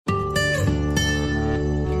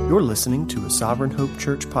You're listening to a Sovereign Hope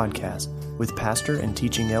Church podcast with pastor and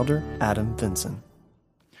teaching elder Adam Vinson.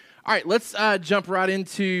 All right, let's jump right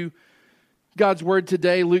into God's Word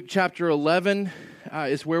today. Luke chapter 11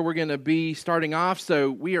 is where we're going to be starting off.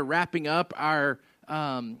 So we are wrapping up our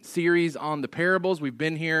series on the parables. We've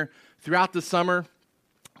been here throughout the summer.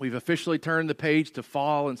 We've officially turned the page to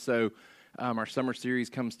fall, and so our summer series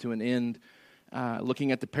comes to an end.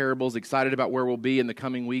 Looking at the parables, excited about where we'll be in the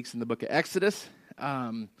coming weeks in the book of Exodus.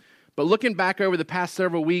 But looking back over the past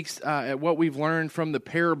several weeks at what we've learned from the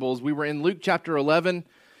parables, we were in Luke chapter 11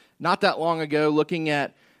 not that long ago, looking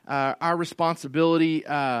at our responsibility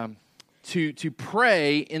to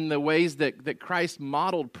pray in the ways that Christ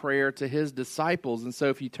modeled prayer to his disciples. And so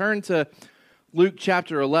if you turn to Luke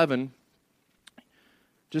chapter 11,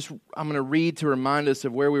 I'm going to read to remind us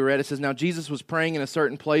of where we were at. It says, "Now Jesus was praying in a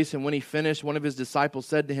certain place, and when he finished, one of his disciples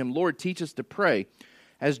said to him, 'Lord, teach us to pray,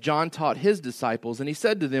 as John taught his disciples.' And he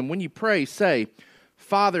said to them, 'When you pray, say,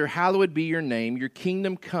 Father, hallowed be your name, your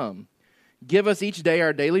kingdom come. Give us each day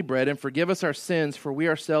our daily bread, and forgive us our sins, for we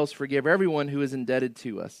ourselves forgive everyone who is indebted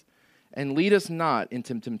to us. And lead us not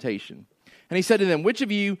into temptation.' And he said to them, 'Which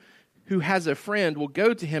of you who has a friend will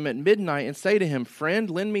go to him at midnight and say to him, Friend,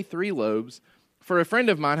 lend me 3 loaves, for a friend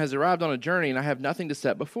of mine has arrived on a journey, and I have nothing to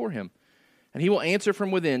set before him? And he will answer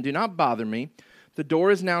from within, Do not bother me. The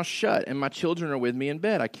door is now shut, and my children are with me in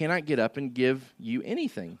bed. I cannot get up and give you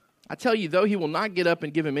anything. I tell you, though he will not get up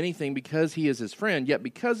and give him anything because he is his friend, yet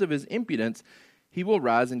because of his impudence, he will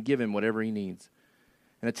rise and give him whatever he needs.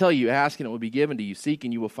 And I tell you, ask and it will be given to you. Seek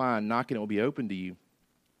and you will find. Knock and it will be opened to you.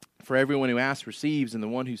 For everyone who asks receives, and the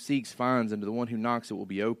one who seeks finds, and to the one who knocks it will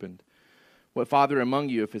be opened. What father among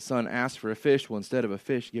you, if his son asks for a fish, will instead of a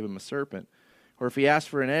fish give him a serpent? Or if he asks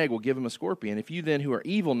for an egg, will give him a scorpion? If you then, who are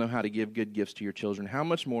evil, know how to give good gifts to your children, how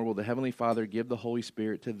much more will the Heavenly Father give the Holy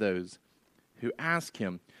Spirit to those who ask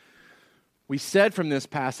him?'" We said from this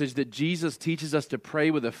passage that Jesus teaches us to pray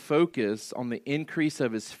with a focus on the increase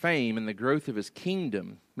of his fame and the growth of his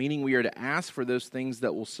kingdom, meaning we are to ask for those things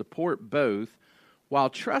that will support both, while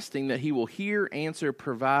trusting that he will hear, answer,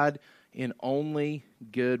 provide in only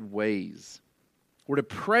good ways. We're to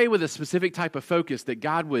pray with a specific type of focus that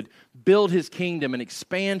God would build his kingdom and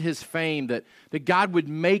expand his fame, that God would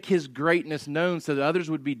make his greatness known so that others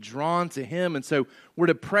would be drawn to him. And so we're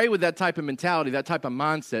to pray with that type of mentality, that type of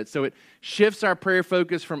mindset. So it shifts our prayer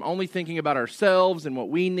focus from only thinking about ourselves and what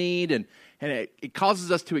we need, and it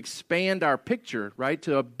causes us to expand our picture, right,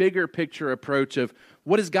 to a bigger picture approach of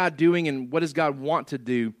what is God doing and what does God want to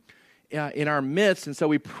do in our midst. And so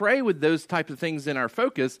we pray with those types of things in our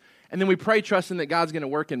focus, and then we pray trusting that God's going to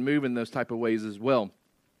work and move in those type of ways as well.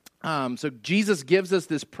 So Jesus gives us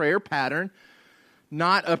this prayer pattern,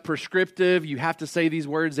 not a prescriptive, you have to say these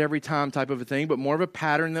words every time type of a thing, but more of a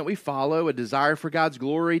pattern that we follow, a desire for God's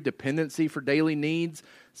glory, dependency for daily needs,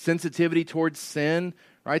 sensitivity towards sin,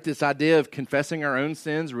 right? This idea of confessing our own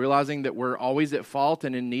sins, realizing that we're always at fault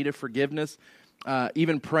and in need of forgiveness,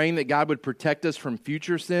 even praying that God would protect us from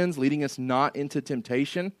future sins, leading us not into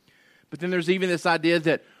temptation. But then there's even this idea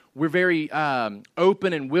that we're very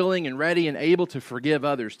open and willing and ready and able to forgive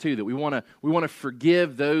others too, that we want to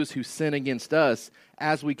forgive those who sin against us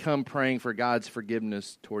as we come praying for God's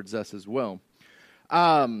forgiveness towards us as well.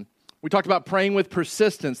 We talked about praying with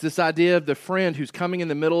persistence, this idea of the friend who's coming in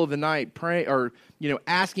the middle of the night,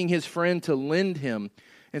 asking his friend to lend him.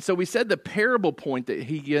 And so we said the parable point that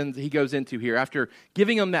he goes into here, after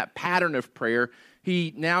giving him that pattern of prayer,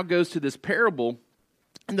 he now goes to this parable.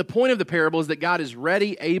 And the point of the parable is that God is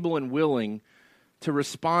ready, able, and willing to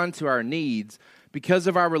respond to our needs because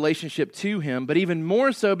of our relationship to him, but even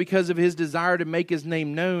more so because of his desire to make his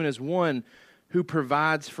name known as one who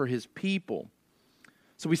provides for his people.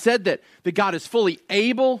 So we said that God is fully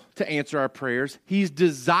able to answer our prayers. He's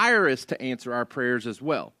desirous to answer our prayers as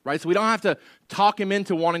well, right? So we don't have to talk him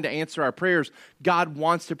into wanting to answer our prayers. God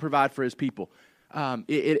wants to provide for his people.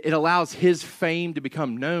 It allows his fame to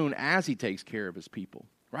become known as he takes care of his people,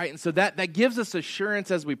 right? And so that gives us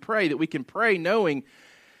assurance as we pray, that we can pray knowing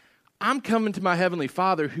I'm coming to my Heavenly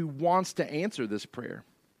Father who wants to answer this prayer.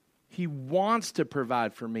 He wants to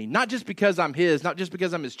provide for me, not just because I'm his, not just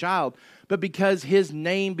because I'm his child, but because his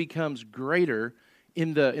name becomes greater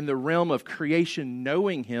in the realm of creation,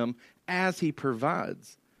 knowing him as he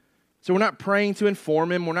provides. So we're not praying to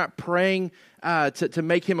inform him. We're not praying to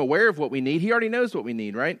make him aware of what we need. He already knows what we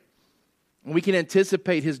need, right? And we can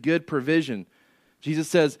anticipate his good provision. Jesus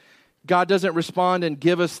says, God doesn't respond and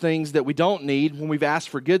give us things that we don't need when we've asked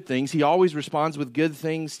for good things. He always responds with good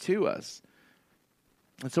things to us.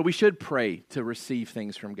 And so we should pray to receive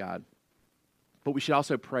things from God. But we should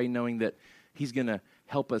also pray knowing that he's going to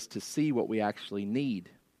help us to see what we actually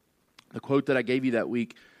need. The quote that I gave you that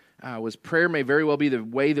week was, prayer may very well be the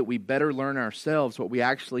way that we better learn ourselves what we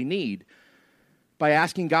actually need by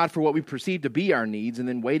asking God for what we perceive to be our needs and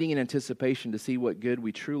then waiting in anticipation to see what good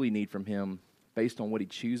we truly need from Him based on what He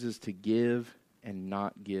chooses to give and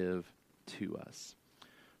not give to us.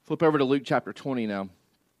 Flip over to Luke chapter 20 now.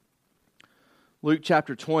 Luke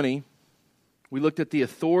chapter 20, we looked at the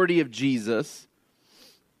authority of Jesus,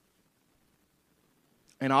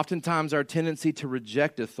 and oftentimes our tendency to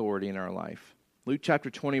reject authority in our life. Luke chapter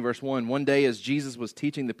 20, verse 1, one day as Jesus was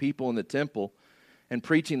teaching the people in the temple and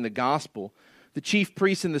preaching the gospel, the chief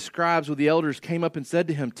priests and the scribes with the elders came up and said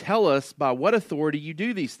to him, "Tell us by what authority you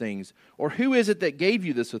do these things, or who is it that gave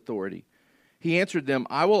you this authority?" He answered them,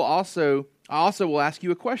 I also will ask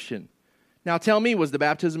you a question. Now tell me, was the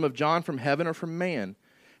baptism of John from heaven or from man?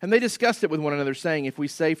 And they discussed it with one another, saying, if we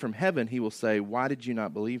say from heaven, he will say, why did you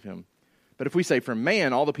not believe him? But if we say from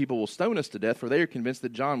man, all the people will stone us to death, for they are convinced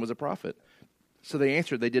that John was a prophet. So they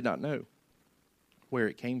answered, they did not know where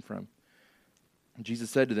it came from. And Jesus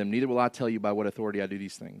said to them, neither will I tell you by what authority I do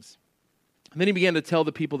these things. And then he began to tell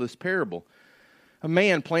the people this parable. A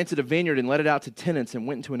man planted a vineyard and let it out to tenants and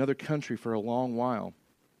went into another country for a long while.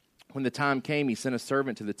 When the time came, he sent a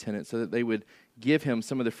servant to the tenants so that they would give him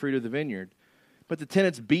some of the fruit of the vineyard. But the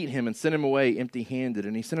tenants beat him and sent him away empty-handed.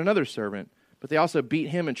 And he sent another servant, but they also beat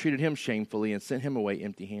him and treated him shamefully and sent him away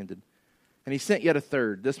empty-handed. And he sent yet a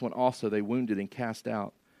third. This one also they wounded and cast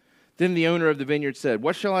out. Then the owner of the vineyard said,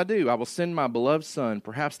 what shall I do? I will send my beloved son.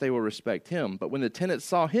 Perhaps they will respect him. But when the tenants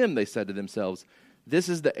saw him, they said to themselves, this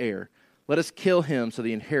is the heir. Let us kill him so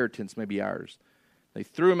the inheritance may be ours. They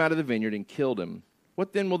threw him out of the vineyard and killed him.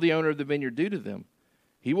 What then will the owner of the vineyard do to them?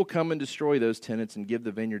 He will come and destroy those tenants and give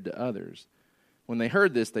the vineyard to others. When they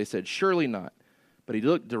heard this, they said, surely not. But he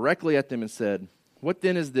looked directly at them and said, what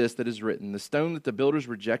then is this that is written? The stone that the builders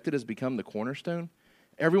rejected has become the cornerstone.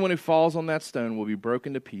 Everyone who falls on that stone will be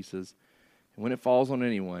broken to pieces. And when it falls on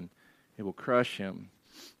anyone, it will crush him.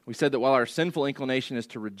 We said that while our sinful inclination is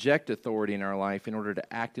to reject authority in our life in order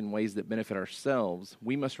to act in ways that benefit ourselves,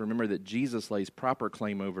 we must remember that Jesus lays proper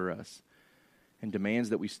claim over us and demands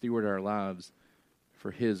that we steward our lives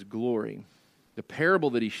for his glory. The parable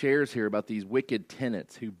that he shares here about these wicked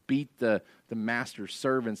tenants who beat the master's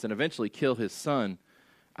servants and eventually kill his son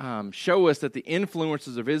show us that the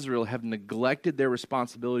influencers of Israel have neglected their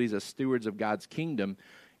responsibilities as stewards of God's kingdom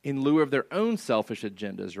in lieu of their own selfish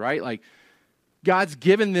agendas, right? Like, God's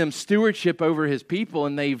given them stewardship over his people,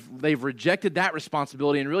 and they've rejected that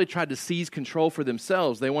responsibility and really tried to seize control for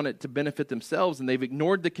themselves. They want it to benefit themselves, and they've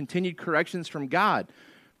ignored the continued corrections from God.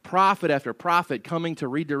 Prophet after prophet coming to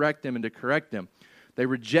redirect them and to correct them. They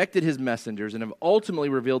rejected his messengers and have ultimately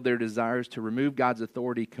revealed their desires to remove God's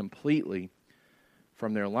authority completely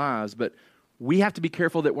from their lives. But we have to be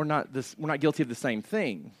careful that we're not guilty of the same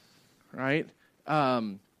thing, right?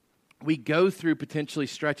 We go through potentially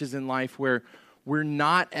stretches in life where we're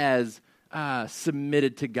not as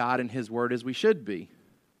submitted to God and his word as we should be.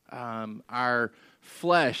 Our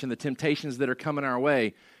flesh and the temptations that are coming our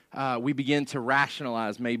way, we begin to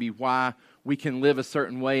rationalize maybe why we can live a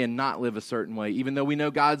certain way and not live a certain way, even though we know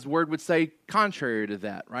God's word would say contrary to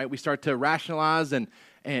that, right? We start to rationalize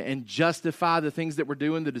and justify the things that we're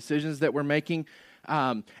doing, the decisions that we're making.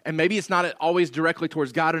 And maybe it's not always directly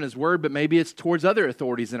towards God and his word, but maybe it's towards other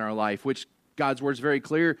authorities in our life, which God's word is very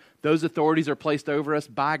clear. Those authorities are placed over us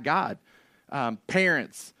by God.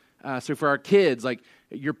 Parents. So for our kids, like,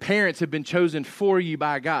 your parents have been chosen for you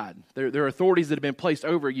by God. They're authorities that have been placed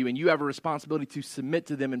over you, and you have a responsibility to submit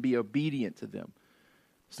to them and be obedient to them.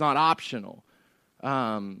 It's not optional.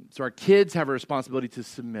 So our kids have a responsibility to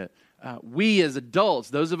submit. We as adults,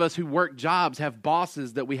 those of us who work jobs, have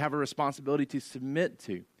bosses that we have a responsibility to submit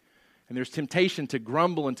to. And there's temptation to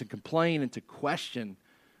grumble and to complain and to question,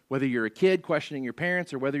 whether you're a kid questioning your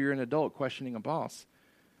parents or whether you're an adult questioning a boss.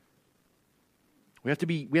 We have to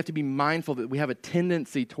be mindful that we have a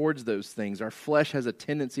tendency towards those things. Our flesh has a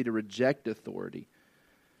tendency to reject authority.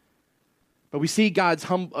 But we see God's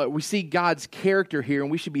character here,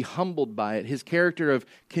 and we should be humbled by it. His character of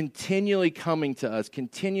continually coming to us,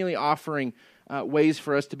 continually offering ways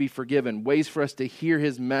for us to be forgiven, ways for us to hear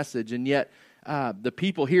his message, and yet the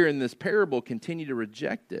people here in this parable continue to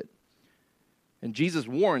reject it. And Jesus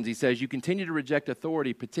warns, he says, you continue to reject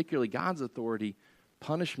authority, particularly God's authority,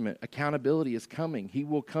 punishment, accountability is coming. He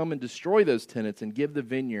will come and destroy those tenants and give the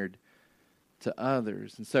vineyard to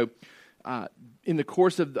others. And so in the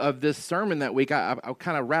course of this sermon that week, I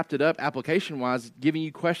kind of wrapped it up application-wise, giving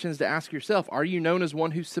you questions to ask yourself. Are you known as one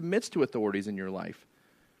who submits to authorities in your life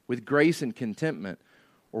with grace and contentment,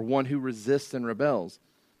 or one who resists and rebels?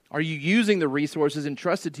 Are you using the resources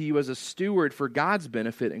entrusted to you as a steward for God's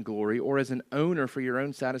benefit and glory, or as an owner for your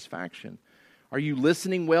own satisfaction? Are you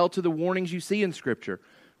listening well to the warnings you see in Scripture,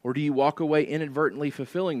 or do you walk away inadvertently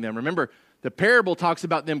fulfilling them? Remember, the parable talks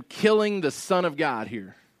about them killing the Son of God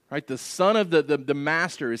here, right? The son of the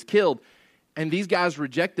master is killed, and these guys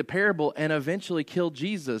reject the parable and eventually kill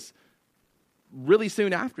Jesus really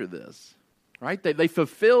soon after this, right? They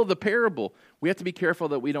fulfill the parable. We have to be careful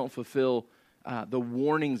that we don't fulfill the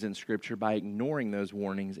warnings in Scripture by ignoring those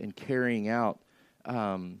warnings and carrying out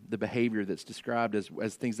the behavior that's described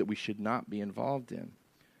as things that we should not be involved in.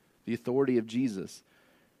 The authority of Jesus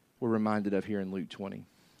we're reminded of here in Luke 20.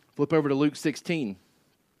 Flip over to Luke 16.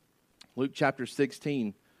 Luke chapter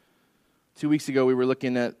 16. 2 weeks ago we were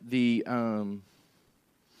looking at the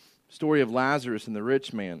story of Lazarus and the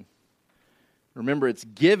rich man. Remember, it's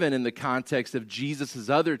given in the context of Jesus'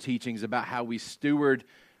 other teachings about how we steward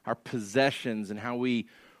our possessions and how we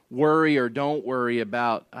worry or don't worry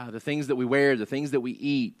about the things that we wear, the things that we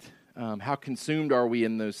eat. How consumed are we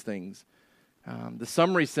in those things? The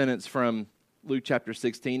summary sentence from Luke chapter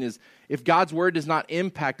 16 is, if God's word does not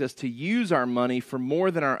impact us to use our money for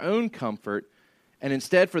more than our own comfort, and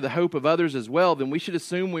instead for the hope of others as well, then we should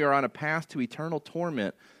assume we are on a path to eternal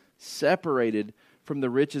torment, separated from the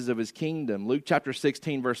riches of his kingdom. Luke chapter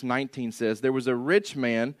 16 verse 19 says, there was a rich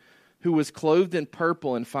man who was clothed in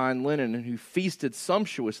purple and fine linen, and who feasted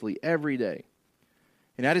sumptuously every day.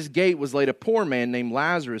 And at his gate was laid a poor man named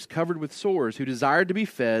Lazarus, covered with sores, who desired to be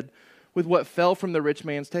fed with what fell from the rich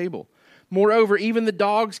man's table. Moreover, even the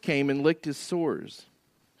dogs came and licked his sores.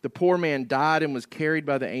 The poor man died and was carried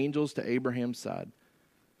by the angels to Abraham's side.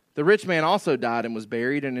 The rich man also died and was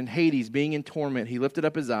buried, and in Hades, being in torment, he lifted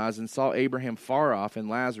up his eyes and saw Abraham far off and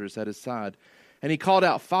Lazarus at his side. And he called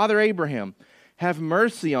out, Father Abraham, have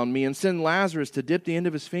mercy on me, and send Lazarus to dip the end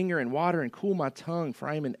of his finger in water and cool my tongue, for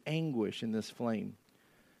I am in anguish in this flame.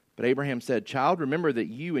 But Abraham said, Child, remember that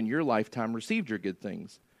you in your lifetime received your good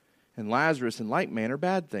things, and Lazarus in like manner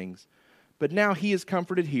bad things. But now he is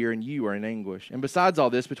comforted here, and you are in anguish. And besides all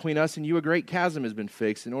this, between us and you a great chasm has been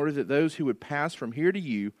fixed, in order that those who would pass from here to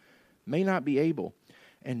you may not be able,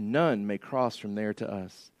 and none may cross from there to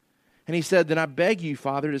us. And he said, Then I beg you,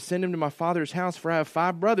 Father, to send him to my father's house, for I have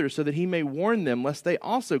 5 brothers, so that he may warn them, lest they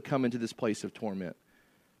also come into this place of torment.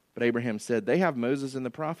 But Abraham said, They have Moses and the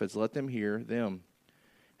prophets, let them hear them.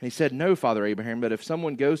 And he said, No, Father Abraham, but if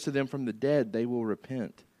someone goes to them from the dead, they will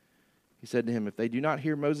repent. He said to him, If they do not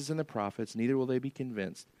hear Moses and the prophets, neither will they be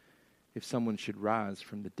convinced if someone should rise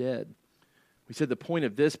from the dead. We said the point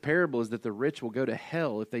of this parable is that the rich will go to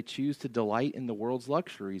hell if they choose to delight in the world's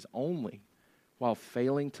luxuries only, while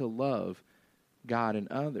failing to love God and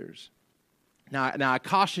others. Now I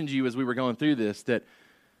cautioned you as we were going through this that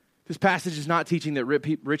this passage is not teaching that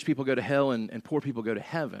rich people go to hell and poor people go to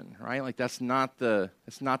heaven, right? Like that's not the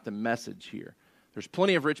message here. There's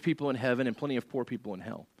plenty of rich people in heaven and plenty of poor people in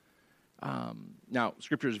hell. Now,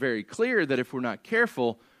 Scripture is very clear that if we're not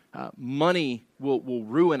careful, money will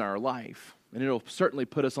ruin our life, and it'll certainly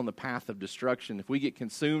put us on the path of destruction. If we get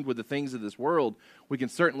consumed with the things of this world, we can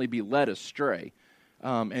certainly be led astray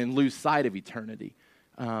and lose sight of eternity.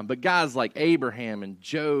 But guys like Abraham and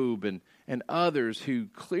Job and others who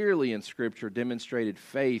clearly in Scripture demonstrated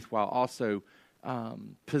faith while also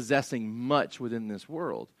possessing much within this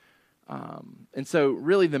world. And so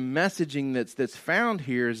really the messaging that's found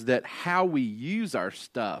here is that how we use our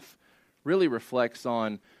stuff really reflects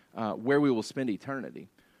on where we will spend eternity.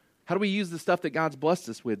 How do we use the stuff that God's blessed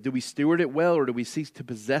us with? Do we steward it well, or do we seek to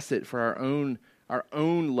possess it for our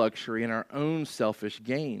own luxury and our own selfish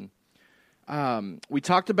gain? We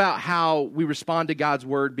talked about how we respond to God's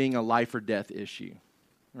word being a life or death issue,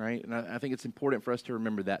 right? And I think it's important for us to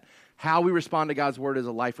remember that. How we respond to God's word is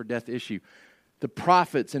a life or death issue. The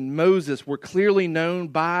prophets and Moses were clearly known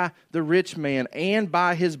by the rich man and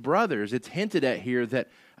by his brothers. It's hinted at here that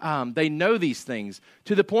they know these things,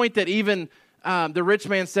 to the point that even the rich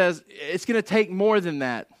man says, it's going to take more than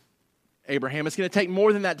that, Abraham. It's going to take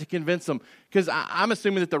more than that to convince them, because I'm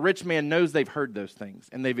assuming that the rich man knows they've heard those things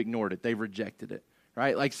and they've ignored it. They've rejected it,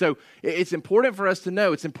 right? Like, so it's important for us to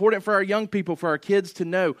know. It's important for our young people, for our kids to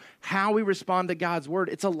know how we respond to God's word.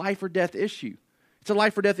 It's a life or death issue. It's a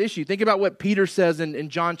life or death issue. Think about what Peter says in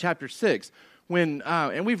John chapter 6, when,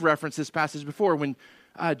 and we've referenced this passage before, when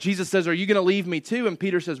Jesus says, are you going to leave me too? And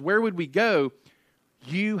Peter says, where would we go?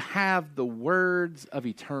 You have the words of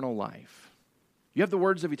eternal life. You have the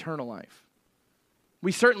words of eternal life.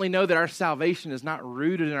 We certainly know that our salvation is not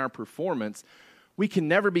rooted in our performance. We can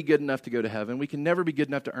never be good enough to go to heaven. We can never be good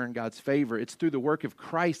enough to earn God's favor. It's through the work of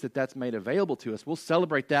Christ that that's made available to us. We'll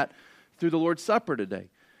celebrate that through the Lord's Supper today.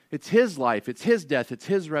 It's his life, it's his death, it's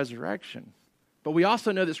his resurrection. But we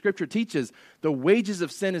also know that Scripture teaches the wages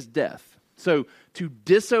of sin is death. So to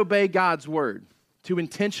disobey God's word, to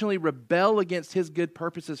intentionally rebel against his good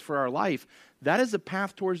purposes for our life, that is a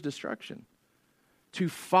path towards destruction. To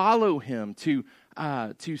follow him, to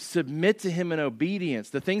submit to him in obedience,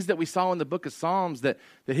 the things that we saw in the book of Psalms, that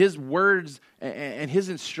his words and his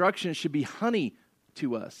instructions should be honey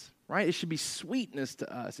to us, right? It should be sweetness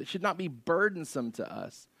to us. It should not be burdensome to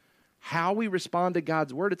us. How we respond to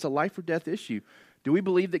God's word, it's a life or death issue. Do we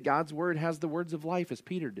believe that God's word has the words of life as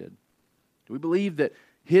Peter did? Do we believe that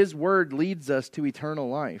his word leads us to eternal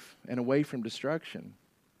life and away from destruction?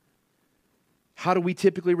 How do we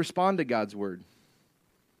typically respond to God's word?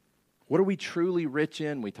 What are we truly rich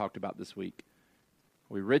in, we talked about this week?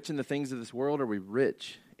 Are we rich in the things of this world, or are we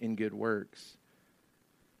rich in good works?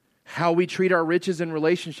 How we treat our riches and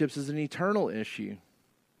relationships is an eternal issue.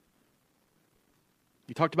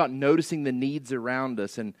 You talked about noticing the needs around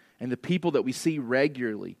us and the people that we see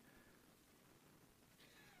regularly.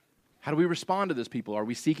 How do we respond to those people? Are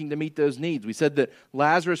we seeking to meet those needs? We said that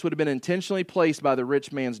Lazarus would have been intentionally placed by the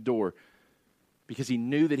rich man's door because he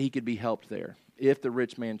knew that he could be helped there if the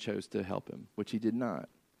rich man chose to help him, which he did not.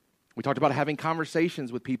 We talked about having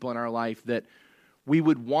conversations with people in our life that we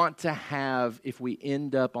would want to have if we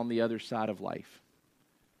end up on the other side of life.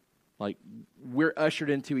 Like, we're ushered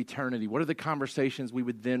into eternity. What are the conversations we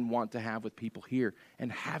would then want to have with people here?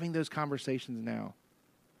 And having those conversations now.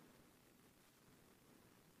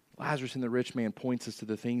 Lazarus and the rich man points us to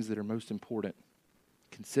the things that are most important.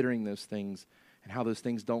 Considering those things and how those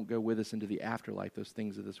things don't go with us into the afterlife, those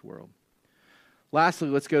things of this world. Lastly,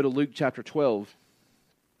 let's go to Luke chapter 12.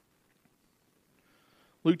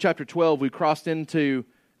 Luke chapter 12, we crossed into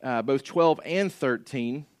both 12 and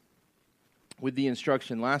 13 with the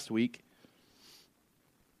instruction last week.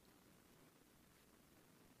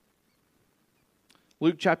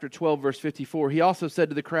 Luke chapter 12, verse 54, he also said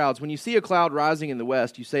to the crowds, when you see a cloud rising in the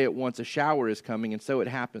west, you say at once a shower is coming, and so it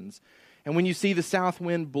happens. And when you see the south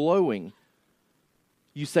wind blowing,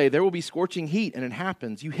 you say there will be scorching heat, and it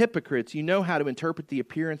happens. You hypocrites, you know how to interpret the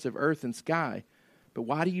appearance of earth and sky, but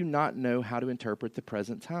why do you not know how to interpret the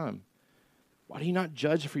present time? Why do you not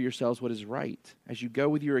judge for yourselves what is right? As you go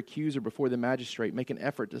with your accuser before the magistrate, make an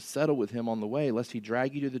effort to settle with him on the way, lest he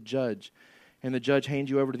drag you to the judge, and the judge hand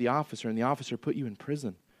you over to the officer, and the officer put you in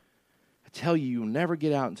prison. I tell you, you will never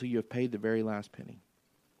get out until you have paid the very last penny.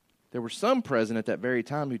 There were some present at that very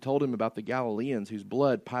time who told him about the Galileans whose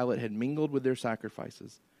blood Pilate had mingled with their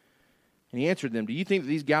sacrifices. And he answered them, do you think that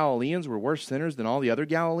these Galileans were worse sinners than all the other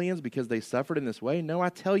Galileans because they suffered in this way? No, I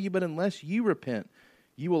tell you, but unless you repent,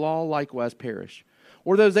 you will all likewise perish.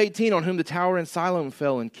 Or those 18 on whom the tower in Siloam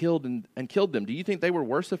fell and killed them, do you think they were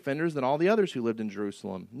worse offenders than all the others who lived in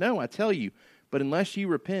Jerusalem? No, I tell you, but unless you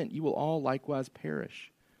repent, you will all likewise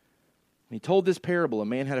perish. And he told this parable, a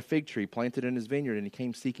man had a fig tree planted in his vineyard, and he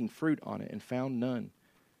came seeking fruit on it and found none.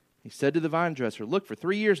 He said to the vine dresser, look, for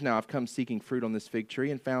 3 years now I've come seeking fruit on this fig tree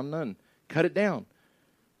and found none. Cut it down.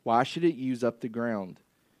 Why should it use up the ground?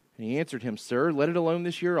 And he answered him, sir, let it alone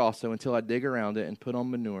this year also until I dig around it and put on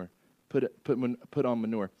manure. Put on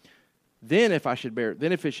manure. Then if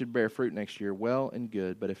it should bear fruit next year, well and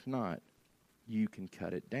good. But if not, you can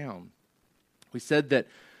cut it down. We said that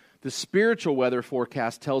the spiritual weather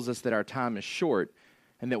forecast tells us that our time is short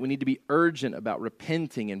and that we need to be urgent about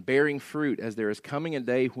repenting and bearing fruit, as there is coming a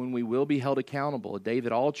day when we will be held accountable, a day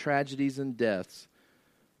that all tragedies and deaths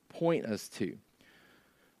point us to.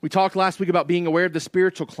 We talked last week about being aware of the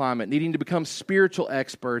spiritual climate, needing to become spiritual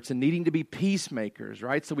experts and needing to be peacemakers,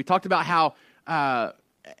 right? So we talked about how,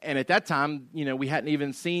 and at that time, we hadn't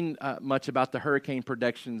even seen much about the hurricane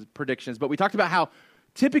predictions, but we talked about how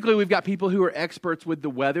typically we've got people who are experts with the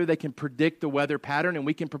weather. They can predict the weather pattern and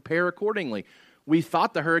we can prepare accordingly. We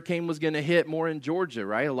thought the hurricane was going to hit more in Georgia,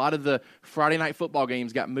 right? A lot of the Friday night football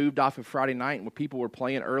games got moved off of Friday night where people were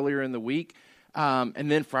playing earlier in the week. And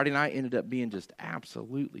then Friday night ended up being just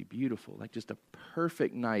absolutely beautiful, like just a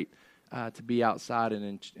perfect night to be outside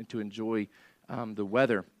and to enjoy the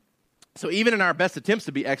weather. So even in our best attempts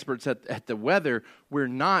to be experts at the weather, we're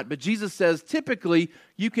not. But Jesus says typically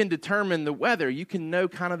you can determine the weather. You can know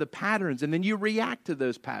kind of the patterns, and then you react to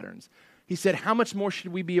those patterns. He said, how much more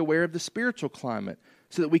should we be aware of the spiritual climate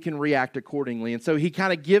so that we can react accordingly? And so he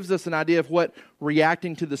kind of gives us an idea of what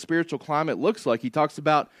reacting to the spiritual climate looks like. He talks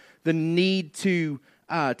about the need to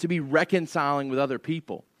be reconciling with other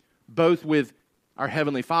people, both with our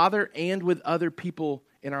Heavenly Father and with other people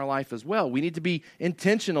in our life as well. We need to be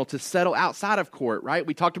intentional to settle outside of court, right?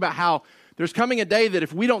 We talked about how there's coming a day that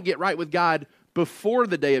if we don't get right with God before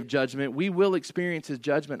the day of judgment, we will experience His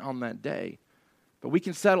judgment on that day. But we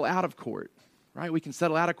can settle out of court, right? We can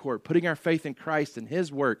settle out of court, putting our faith in Christ and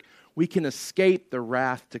His work. We can escape the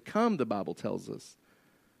wrath to come, the Bible tells us.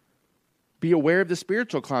 Be aware of the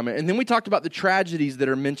spiritual climate. And then we talked about the tragedies that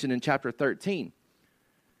are mentioned in chapter 13.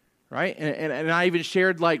 Right? And I even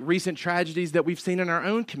shared like recent tragedies that we've seen in our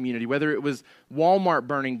own community, whether it was Walmart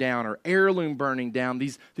burning down or Heirloom burning down,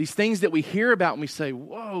 these things that we hear about and we say,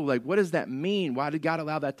 whoa, like what does that mean? Why did God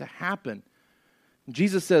allow that to happen? And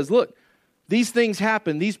Jesus says, look, these things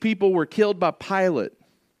happened. These people were killed by Pilate.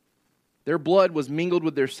 Their blood was mingled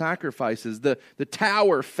with their sacrifices. The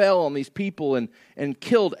tower fell on these people and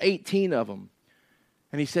killed 18 of them.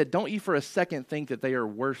 And he said, don't you for a second think that they are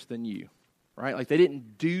worse than you. Right? Like they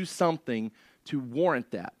didn't do something to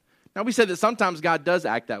warrant that. Now we said that sometimes God does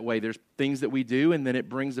act that way. There's things that we do and then it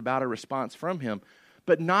brings about a response from Him.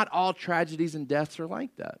 But not all tragedies and deaths are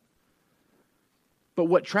like that. But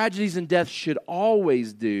what tragedies and deaths should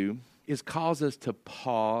always do is cause us to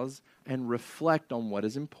pause and reflect on what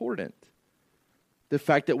is important. The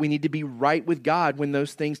fact that we need to be right with God when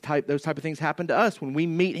those type of things happen to us, when we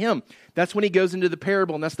meet Him. That's when He goes into the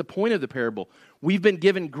parable, and that's the point of the parable. We've been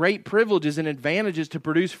given great privileges and advantages to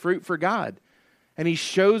produce fruit for God. And He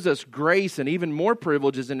shows us grace and even more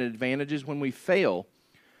privileges and advantages when we fail.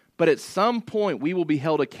 But at some point, we will be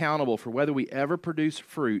held accountable for whether we ever produce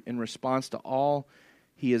fruit in response to all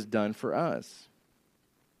He has done for us.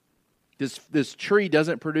 This tree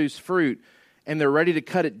doesn't produce fruit, and they're ready to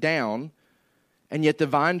cut it down. And yet the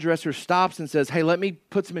vine dresser stops and says, hey, let me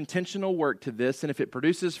put some intentional work to this. And if it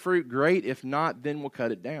produces fruit, great. If not, then we'll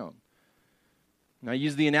cut it down. And I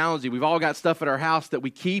use the analogy. We've all got stuff at our house that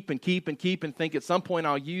we keep and keep and keep and think at some point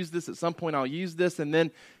I'll use this, at some point I'll use this, and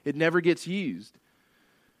then it never gets used.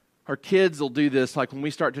 Our kids will do this, like when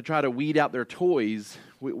we start to try to weed out their toys,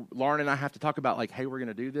 Lauren and I have to talk about like, hey, we're going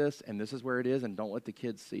to do this, and this is where it is, and don't let the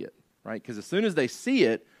kids see it, right? Because as soon as they see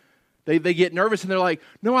it, They get nervous and they're like,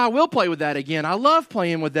 no, I will play with that again. I love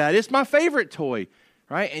playing with that. It's my favorite toy,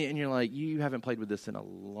 right? And you're like, you haven't played with this in a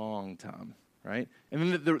long time, right? And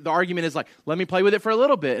then the argument is like, let me play with it for a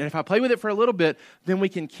little bit. And if I play with it for a little bit, then we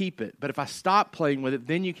can keep it. But if I stop playing with it,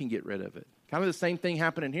 then you can get rid of it. Kind of the same thing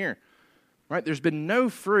happening here, right? There's been no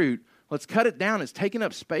fruit. Let's cut it down. It's taking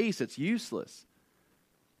up space. It's useless.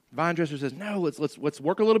 Vine dresser says, no, let's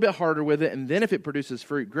work a little bit harder with it. And then if it produces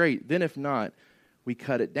fruit, great. Then if not, we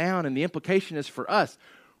cut it down. And the implication is for us,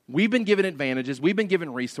 we've been given advantages, we've been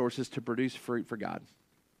given resources to produce fruit for God.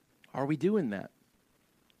 Are we doing that?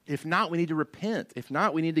 If not, we need to repent. If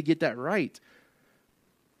not, we need to get that right.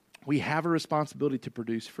 We have a responsibility to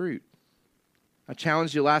produce fruit. I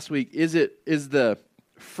challenged you last week, is the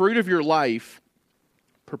fruit of your life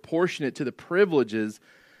proportionate to the privileges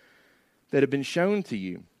that have been shown to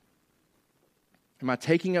you? Am I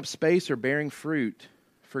taking up space or bearing fruit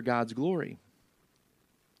for God's glory?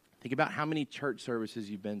 Think about how many church services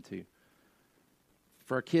you've been to.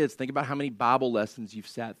 For our kids, think about how many Bible lessons you've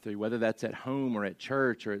sat through, whether that's at home or at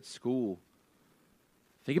church or at school.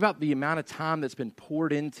 Think about the amount of time that's been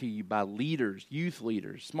poured into you by leaders, youth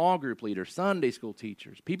leaders, small group leaders, Sunday school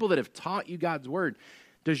teachers, people that have taught you God's Word.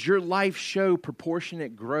 Does your life show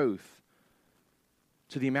proportionate growth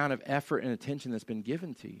to the amount of effort and attention that's been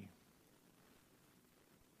given to you?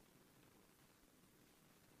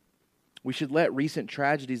 We should let recent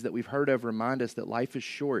tragedies that we've heard of remind us that life is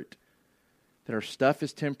short, that our stuff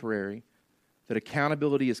is temporary, that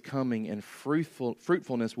accountability is coming, and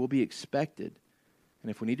fruitfulness will be expected.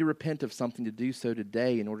 And if we need to repent of something, to do so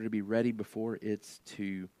today in order to be ready before it's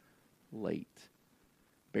too late.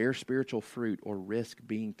 Bear spiritual fruit or risk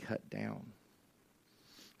being cut down.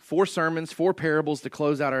 4 sermons, 4 parables to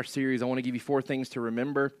close out our series. I want to give you 4 things to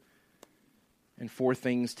remember and 4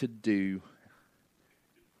 things to do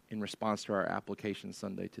in response to our application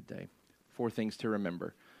Sunday today. 4 things to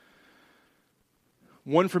remember.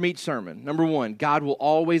 1 from each sermon. Number 1, God will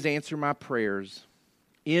always answer my prayers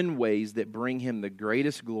in ways that bring Him the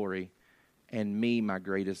greatest glory and me my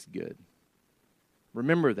greatest good.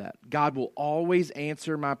 Remember that. God will always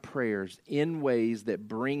answer my prayers in ways that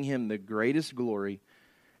bring Him the greatest glory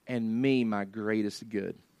and me my greatest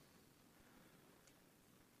good.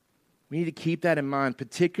 We need to keep that in mind,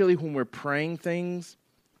 particularly when we're praying things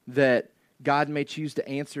that God may choose to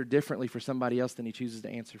answer differently for somebody else than He chooses to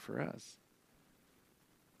answer for us.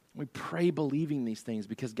 We pray believing these things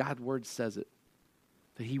because God's Word says it,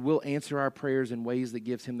 that He will answer our prayers in ways that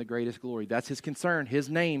gives Him the greatest glory. That's His concern, His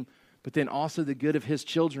name, but then also the good of His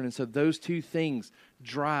children. And so those 2 things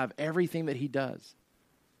drive everything that He does.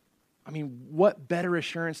 I mean, what better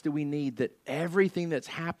assurance do we need that everything that's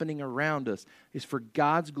happening around us is for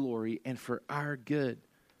God's glory and for our good?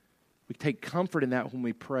 We take comfort in that when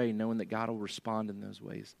we pray, knowing that God will respond in those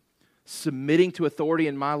ways. Submitting to authority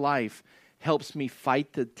in my life helps me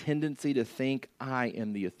fight the tendency to think I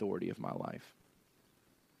am the authority of my life.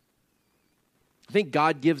 I think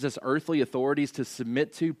God gives us earthly authorities to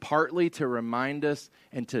submit to, partly to remind us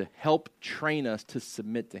and to help train us to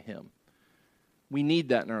submit to Him. We need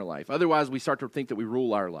that in our life. Otherwise, we start to think that we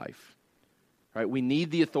rule our life. Right? We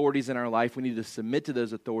need the authorities in our life. We need to submit to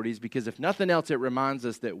those authorities because if nothing else, it reminds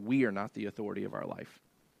us that we are not the authority of our life.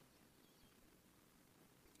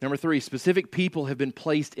 Number 3, specific people have been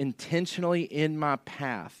placed intentionally in my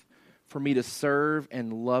path for me to serve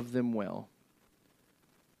and love them well.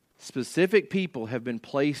 Specific people have been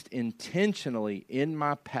placed intentionally in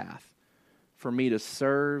my path for me to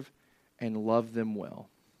serve and love them well.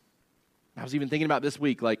 I was even thinking about this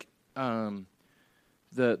week, like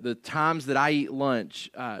the times that I eat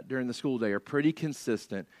lunch during the school day are pretty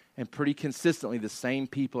consistent, and pretty consistently the same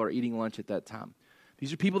people are eating lunch at that time.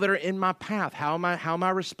 These are people that are in my path. How am I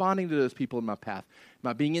responding to those people in my path? Am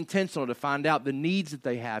I being intentional to find out the needs that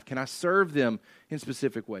they have? Can I serve them in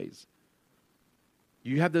specific ways?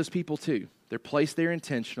 You have those people too. They're placed there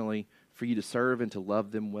intentionally for you to serve and to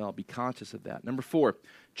love them well. Be conscious of that. Number 4,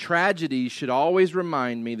 tragedies should always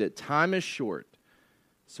remind me that time is short,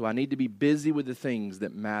 so I need to be busy with the things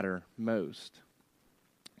that matter most.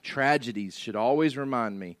 Tragedies should always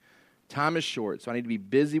remind me time is short, so I need to be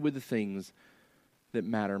busy with the things that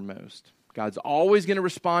matter most. God's always going to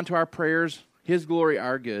respond to our prayers, His glory,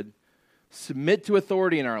 our good. Submit to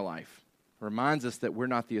authority in our life. Reminds us that we're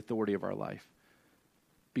not the authority of our life.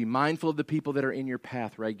 Be mindful of the people that are in your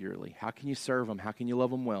path regularly. How can you serve them? How can you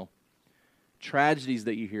love them well? Tragedies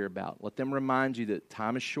that you hear about, let them remind you that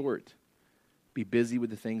time is short. Be busy with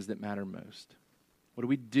the things that matter most. What do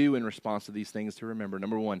we do in response to these things to remember?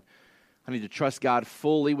 Number 1, I need to trust God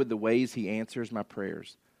fully with the ways He answers my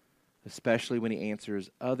prayers, especially when He answers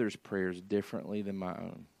others' prayers differently than my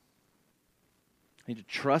own. I need to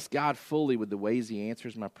trust God fully with the ways He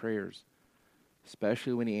answers my prayers,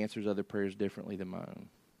 especially when He answers other prayers differently than my own.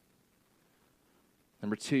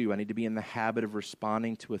 Number 2, I need to be in the habit of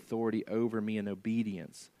responding to authority over me in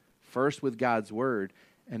obedience, first with God's word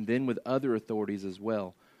and then with other authorities as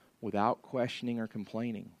well, without questioning or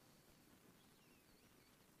complaining.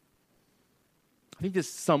 I think this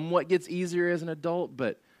somewhat gets easier as an adult,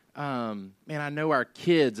 but man, I know our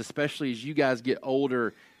kids, especially as you guys get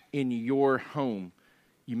older in your home,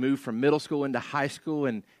 you move from middle school into high school,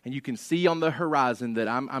 and you can see on the horizon that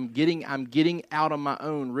I'm getting out on my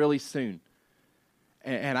own really soon.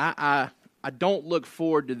 And I don't look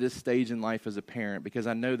forward to this stage in life as a parent because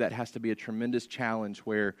I know that has to be a tremendous challenge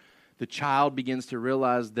where the child begins to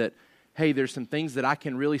realize that, hey, there's some things that I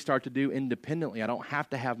can really start to do independently. I don't have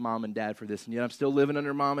to have mom and dad for this. And yet I'm still living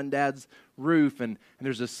under mom and dad's roof, and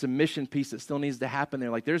there's a submission piece that still needs to happen there.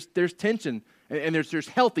 Like there's tension, and there's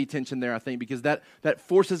healthy tension there, I think, because that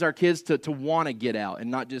forces our kids to want to get out and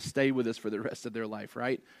not just stay with us for the rest of their life,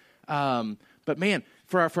 right? But man,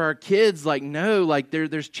 for our kids,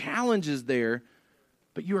 there's challenges there,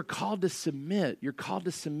 but you are called to submit. You're called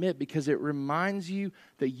to submit because it reminds you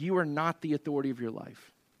that you are not the authority of your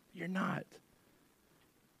life. You're not.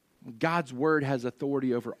 God's word has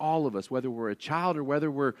authority over all of us, whether we're a child or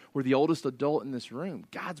whether we're the oldest adult in this room.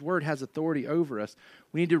 God's word has authority over us.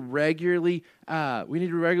 We need to regularly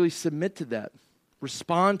submit to that,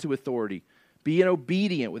 respond to authority, be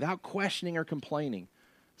obedient without questioning or complaining.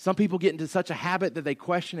 Some people get into such a habit that they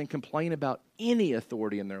question and complain about any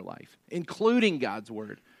authority in their life, including God's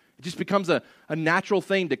word. It just becomes a natural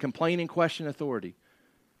thing to complain and question authority.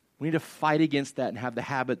 We need to fight against that and have the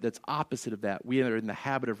habit that's opposite of that. We are in the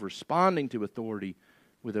habit of responding to authority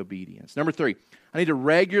with obedience. Number 3, I need to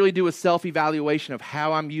regularly do a self-evaluation of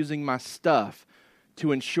how I'm using my stuff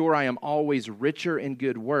to ensure I am always richer in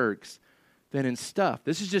good works than in stuff.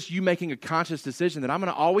 This is just you making a conscious decision that I'm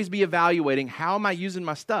going to always be evaluating how am I using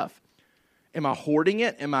my stuff. Am I hoarding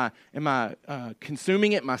it? Am I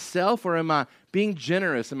consuming it myself, or am I being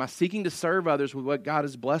generous? Am I seeking to serve others with what God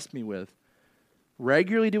has blessed me with?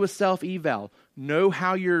 Regularly do a self-eval. Know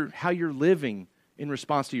how you're living in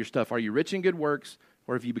response to your stuff. Are you rich in good works,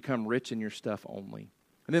 or have you become rich in your stuff only?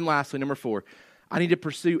 And then lastly, number 4, I need to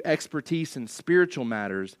pursue expertise in spiritual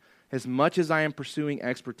matters as much as I am pursuing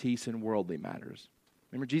expertise in worldly matters.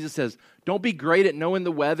 Remember, Jesus says, don't be great at knowing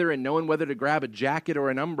the weather and knowing whether to grab a jacket or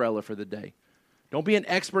an umbrella for the day. Don't be an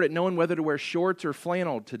expert at knowing whether to wear shorts or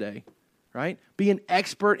flannel today, right? Be an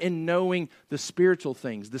expert in knowing the spiritual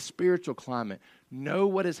things, the spiritual climate. Know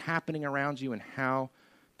what is happening around you and how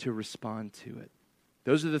to respond to it.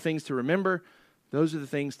 Those are the things to remember. Those are the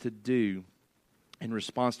things to do in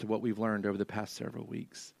response to what we've learned over the past several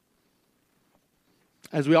weeks.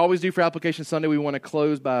 As we always do for Application Sunday, we want to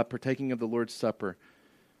close by partaking of the Lord's Supper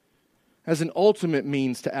as an ultimate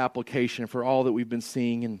means to application for all that we've been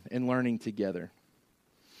seeing and learning together.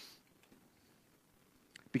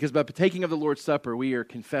 Because by partaking of the Lord's Supper, we are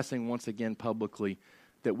confessing once again publicly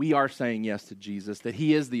that we are saying yes to Jesus, that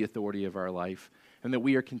He is the authority of our life, and that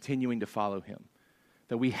we are continuing to follow Him,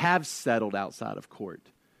 that we have settled outside of court,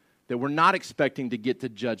 that we're not expecting to get to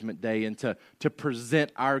Judgment Day and to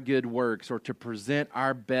present our good works or to present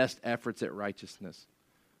our best efforts at righteousness.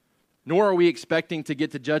 Nor are we expecting to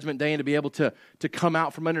get to Judgment Day and to be able to come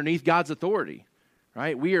out from underneath God's authority,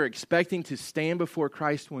 right? We are expecting to stand before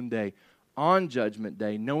Christ one day on Judgment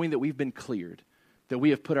Day, knowing that we've been cleared, that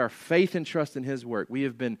we have put our faith and trust in His work. We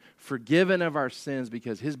have been forgiven of our sins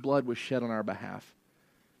because His blood was shed on our behalf.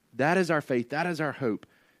 That is our faith. That is our hope.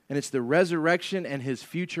 And it's the resurrection and His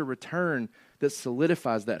future return that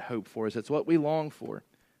solidifies that hope for us. It's what we long for.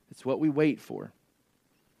 It's what we wait for.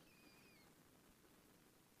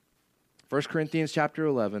 1 Corinthians chapter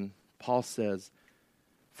 11, Paul says,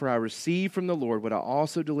 "For I received from the Lord what I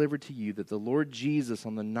also delivered to you, that the Lord Jesus,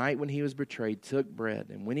 on the night when He was betrayed, took bread.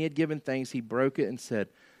 And when He had given thanks, He broke it and said,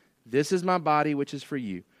 'This is my body, which is for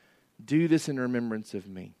you. Do this in remembrance of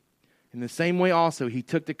me.' In the same way also, He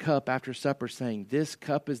took the cup after supper, saying, 'This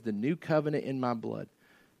cup is the new covenant in my blood.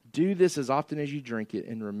 Do this as often as you drink it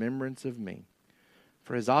in remembrance of me.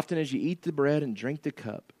 For as often as you eat the bread and drink the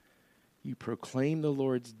cup, you proclaim the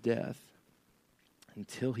Lord's death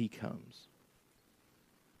until He comes.'"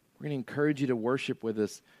 We're going to encourage you to worship with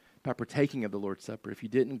us by partaking of the Lord's Supper. If you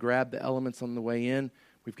didn't grab the elements on the way in,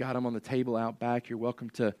 we've got them on the table out back. You're welcome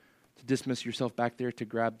to dismiss yourself back there to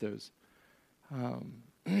grab those.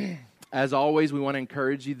 As always, we want to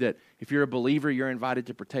encourage you that if you're a believer, you're invited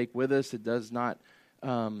to partake with us. It does not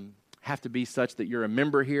have to be such that you're a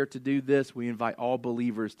member here to do this. We invite all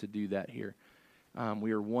believers to do that here.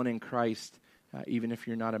 We are one in Christ, even if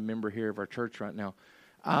you're not a member here of our church right now.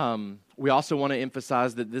 We also want to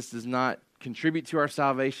emphasize that this does not contribute to our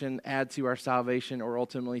salvation, add to our salvation, or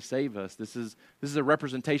ultimately save us. This is a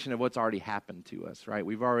representation of what's already happened to us, right?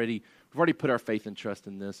 We've already put our faith and trust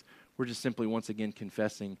in this. We're just simply once again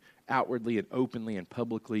confessing outwardly and openly and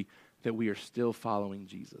publicly that we are still following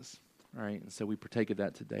Jesus, right? And so we partake of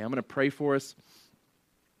that today. I'm going to pray for us.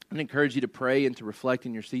 I'm going to encourage you to pray and to reflect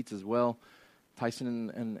in your seats as well. Tyson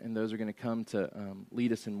and those are going to come to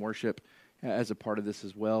lead us in worship as a part of this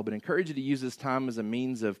as well. But I encourage you to use this time as a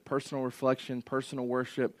means of personal reflection, personal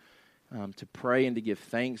worship, to pray and to give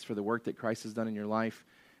thanks for the work that Christ has done in your life,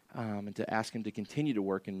 and to ask Him to continue to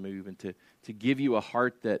work and move, and to give you a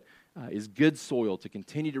heart that is good soil to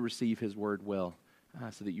continue to receive His word well,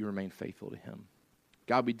 so that you remain faithful to Him.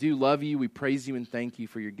 God, we do love You. We praise You and thank You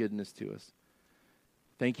for Your goodness to us.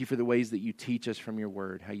 Thank You for the ways that You teach us from Your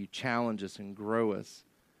word, how You challenge us and grow us.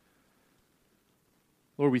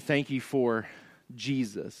 Lord, we thank You for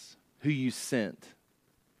Jesus, who You sent.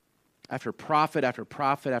 After prophet after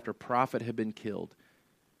prophet after prophet had been killed,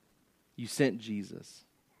 You sent Jesus,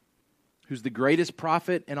 who's the greatest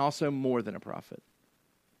prophet and also more than a prophet.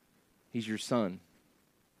 He's Your Son,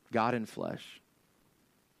 God in flesh.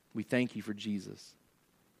 We thank You for Jesus.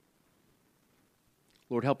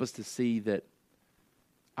 Lord, help us to see that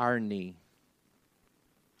our knee,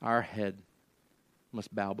 our head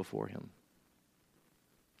must bow before Him,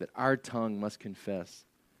 that our tongue must confess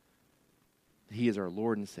that He is our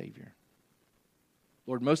Lord and Savior.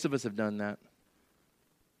 Lord, most of us have done that.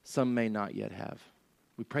 Some may not yet have.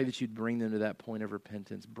 We pray that You'd bring them to that point of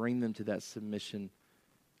repentance, bring them to that submission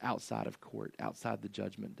outside of court, outside the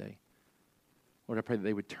judgment day. Lord, I pray that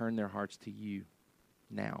they would turn their hearts to You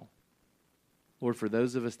now. Lord, for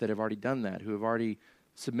those of us that have already done that, who have already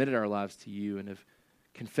submitted our lives to You and have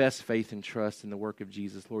confessed faith and trust in the work of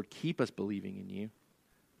Jesus, Lord, keep us believing in You.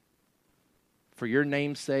 For Your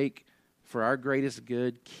name's sake, for our greatest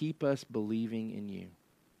good, keep us believing in You.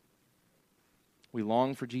 We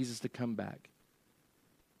long for Jesus to come back.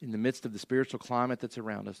 In the midst of the spiritual climate that's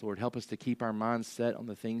around us, Lord, help us to keep our minds set on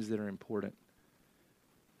the things that are important.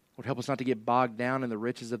 Lord, help us not to get bogged down in the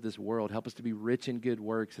riches of this world. Help us to be rich in good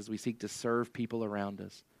works as we seek to serve people around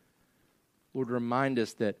us. Lord, remind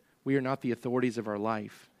us that we are not the authorities of our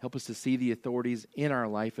life. Help us to see the authorities in our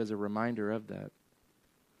life as a reminder of that.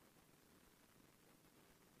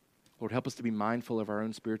 Lord, help us to be mindful of our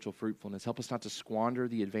own spiritual fruitfulness. Help us not to squander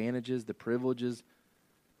the advantages, the privileges,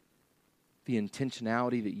 the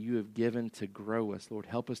intentionality that You have given to grow us. Lord,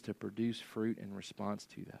 help us to produce fruit in response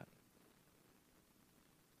to that.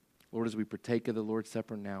 Lord, as we partake of the Lord's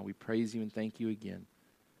Supper now, we praise You and thank You again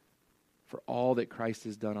for all that Christ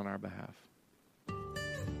has done on our behalf.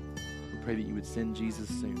 We pray that You would send Jesus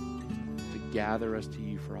soon to gather us to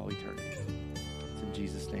you for all eternity. It's in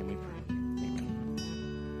Jesus' name we pray. Amen.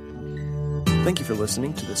 Thank you for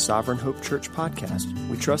listening to the Sovereign Hope Church podcast.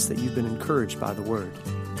 We trust that you've been encouraged by the word.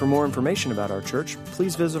 For more information about our church,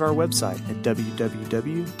 please visit our website at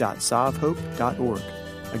www.sovhope.org.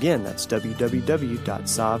 Again, that's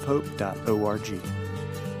www.sovhope.org.